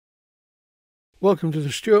Welcome to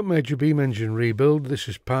the Stuart Major beam engine rebuild. This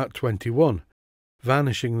is part 21,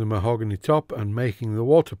 varnishing the mahogany top and making the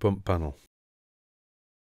water pump panel.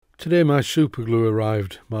 Today my super glue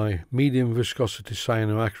arrived, my medium viscosity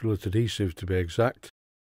cyanoacrylate adhesive to be exact.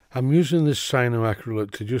 I'm using this cyanoacrylate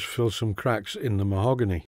to just fill some cracks in the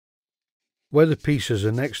mahogany. Where the pieces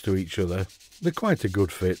are next to each other, they're quite a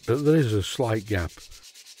good fit, but there is a slight gap.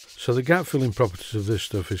 So the gap filling properties of this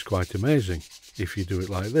stuff is quite amazing if you do it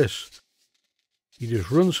like this. You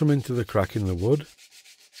just run some into the crack in the wood,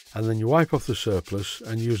 and then you wipe off the surplus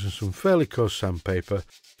and using some fairly coarse sandpaper,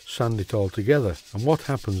 sand it all together. And what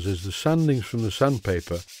happens is the sandings from the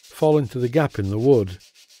sandpaper fall into the gap in the wood,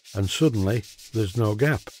 and suddenly there's no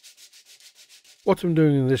gap. What I'm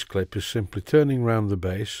doing in this clip is simply turning round the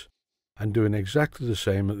base and doing exactly the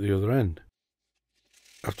same at the other end.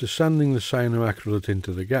 After sanding the cyanoacrylate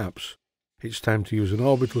into the gaps, it's time to use an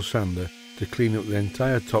orbital sander to clean up the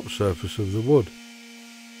entire top surface of the wood.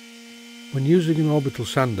 When using an orbital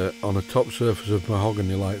sander on a top surface of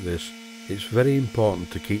mahogany like this, it's very important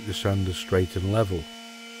to keep the sander straight and level,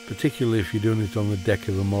 particularly if you're doing it on the deck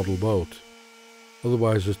of a model boat.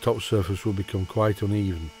 Otherwise the top surface will become quite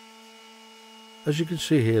uneven. As you can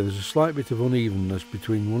see here, there's a slight bit of unevenness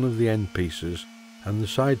between one of the end pieces and the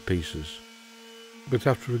side pieces. But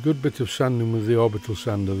after a good bit of sanding with the orbital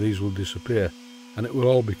sander, these will disappear and it will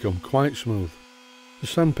all become quite smooth. The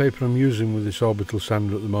sandpaper I'm using with this orbital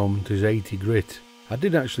sander at the moment is 80 grit. I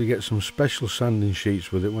did actually get some special sanding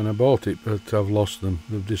sheets with it when I bought it, but I've lost them.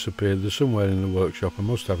 They've disappeared. They're somewhere in the workshop. I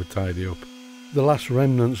must have a tidy up. The last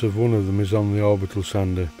remnants of one of them is on the orbital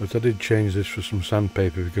sander, but I did change this for some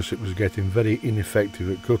sandpaper because it was getting very ineffective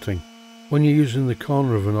at cutting. When you're using the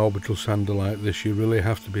corner of an orbital sander like this, you really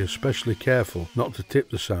have to be especially careful not to tip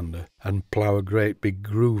the sander and plough a great big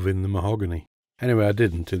groove in the mahogany. Anyway, I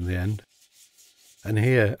didn't in the end. And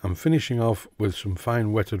here I'm finishing off with some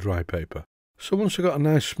fine wet or dry paper. So once I got a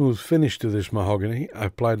nice smooth finish to this mahogany, I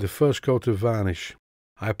applied the first coat of varnish.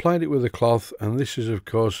 I applied it with a cloth, and this is of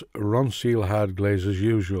course Ronseal hard glaze as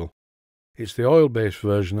usual. It's the oil-based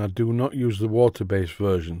version. I do not use the water-based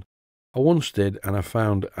version. I once did, and I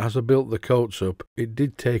found as I built the coats up, it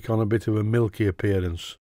did take on a bit of a milky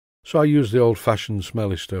appearance. So I used the old-fashioned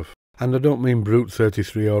smelly stuff. And I don't mean Brute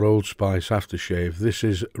 33 or Old Spice aftershave. This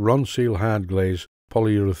is Ronseal hard glaze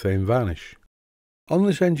polyurethane varnish. On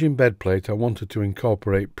this engine bed plate I wanted to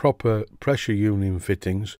incorporate proper pressure union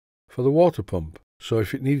fittings for the water pump, so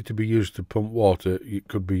if it needed to be used to pump water, it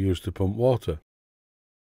could be used to pump water.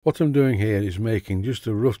 What I'm doing here is making just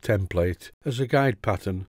a rough template as a guide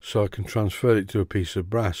pattern so I can transfer it to a piece of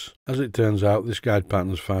brass. As it turns out, this guide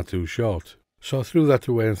pattern is far too short, so I threw that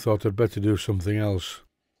away and thought I'd better do something else.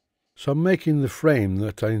 So I'm making the frame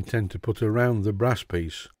that I intend to put around the brass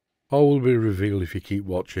piece. All will be revealed if you keep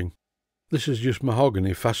watching. This is just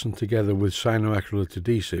mahogany fastened together with cyanoacrylate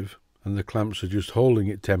adhesive, and the clamps are just holding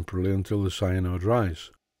it temporarily until the cyano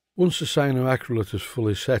dries. Once the cyanoacrylate is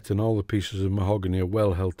fully set and all the pieces of mahogany are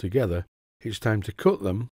well held together, it's time to cut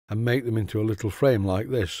them and make them into a little frame like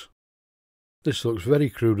this. This looks very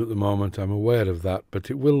crude at the moment, I'm aware of that, but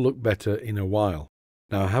it will look better in a while.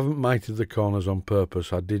 Now I haven't mited the corners on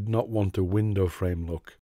purpose. I did not want a window frame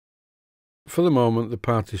look. For the moment the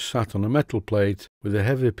part is sat on a metal plate with a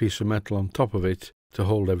heavy piece of metal on top of it to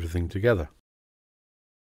hold everything together.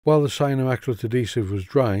 While the cyanoacrylate adhesive was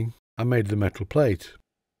drying, I made the metal plate.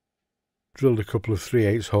 Drilled a couple of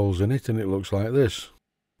 3/8 holes in it and it looks like this.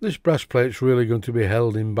 This brass plate's really going to be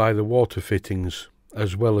held in by the water fittings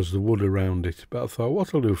as well as the wood around it, but I thought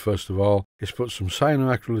what I'll do first of all is put some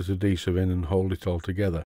cyanoacrylate adhesive in and hold it all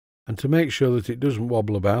together. And to make sure that it doesn't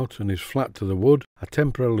wobble about and is flat to the wood, I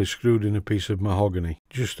temporarily screwed in a piece of mahogany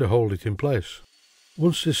just to hold it in place.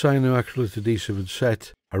 Once the cyanoacrylate adhesive had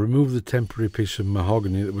set, I removed the temporary piece of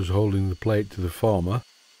mahogany that was holding the plate to the former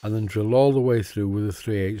and then drilled all the way through with a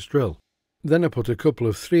 3/8 drill. Then I put a couple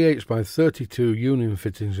of 3/8 by 32 union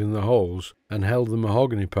fittings in the holes and held the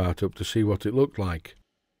mahogany part up to see what it looked like.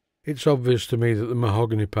 It's obvious to me that the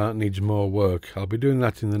mahogany part needs more work. I'll be doing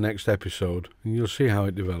that in the next episode and you'll see how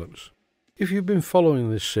it develops. If you've been following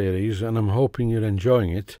this series, and I'm hoping you're enjoying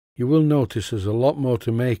it, you will notice there's a lot more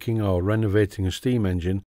to making or renovating a steam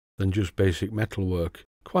engine than just basic metal work.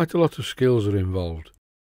 Quite a lot of skills are involved,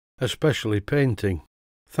 especially painting.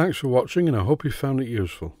 Thanks for watching and I hope you found it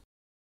useful.